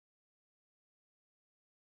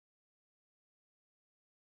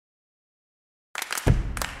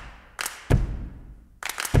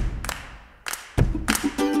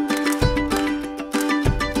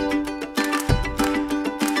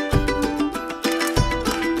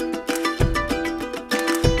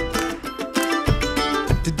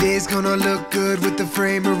Today's gonna look good with the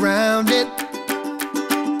frame around it.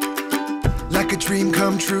 Like a dream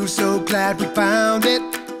come true, so glad we found it.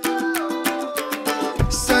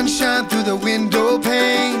 Sunshine through the window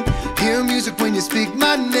pane. Hear music when you speak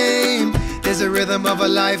my name. There's a rhythm of a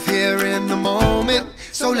life here in the moment,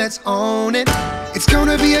 so let's own it. It's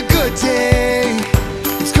gonna be a good day.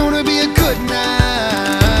 It's gonna be a good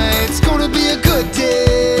night. It's gonna be a good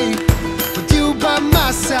day with you by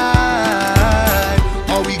my side.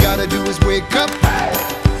 All we gotta do is wake up.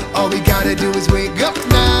 All we gotta do is wake up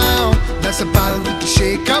now. That's a bottle we can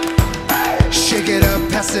shake up. Shake it up,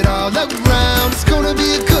 pass it all around. It's gonna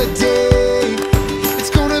be a good day. It's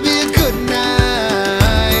gonna be a good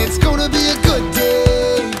night. It's gonna be a good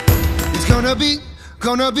day. It's gonna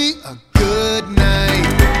be a good night.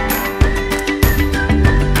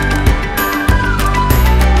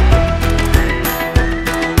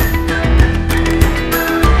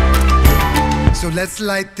 So let's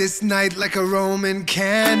light this night like a Roman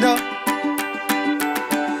candle.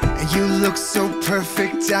 And you look so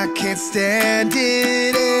perfect, I can't stand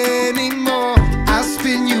it anymore. I'll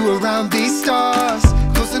spin you around these stars,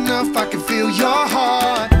 close enough I can feel your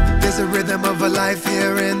heart. There's a rhythm of a life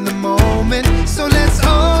here in the moment, so let's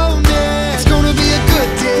own it. It's gonna be a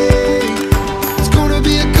good day. It's gonna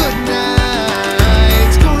be a good night.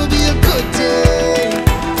 It's gonna be a good day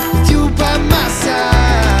with you by my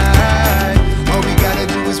side. All we gotta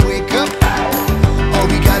do is wake up. All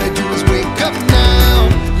we gotta do is wake up now.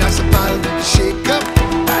 Now's a bottle we can shake up.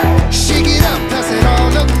 Shake it up, pass it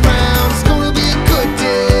all around. It's gonna be a good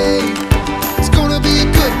day. It's gonna be a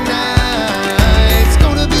good night. It's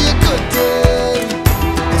gonna be a good day.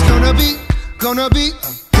 It's gonna be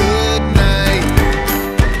a good night.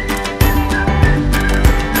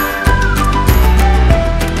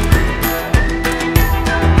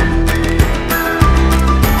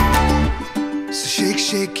 So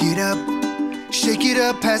shake it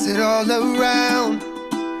up, pass it all around.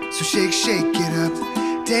 So shake it up,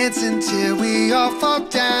 dance until we all fall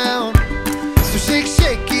down. So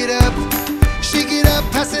shake it up,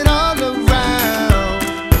 pass it all around.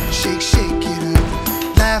 Shake it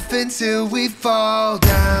up, laugh until we fall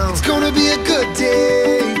down. It's gonna be a good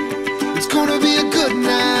day. It's gonna be a good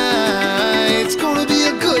night.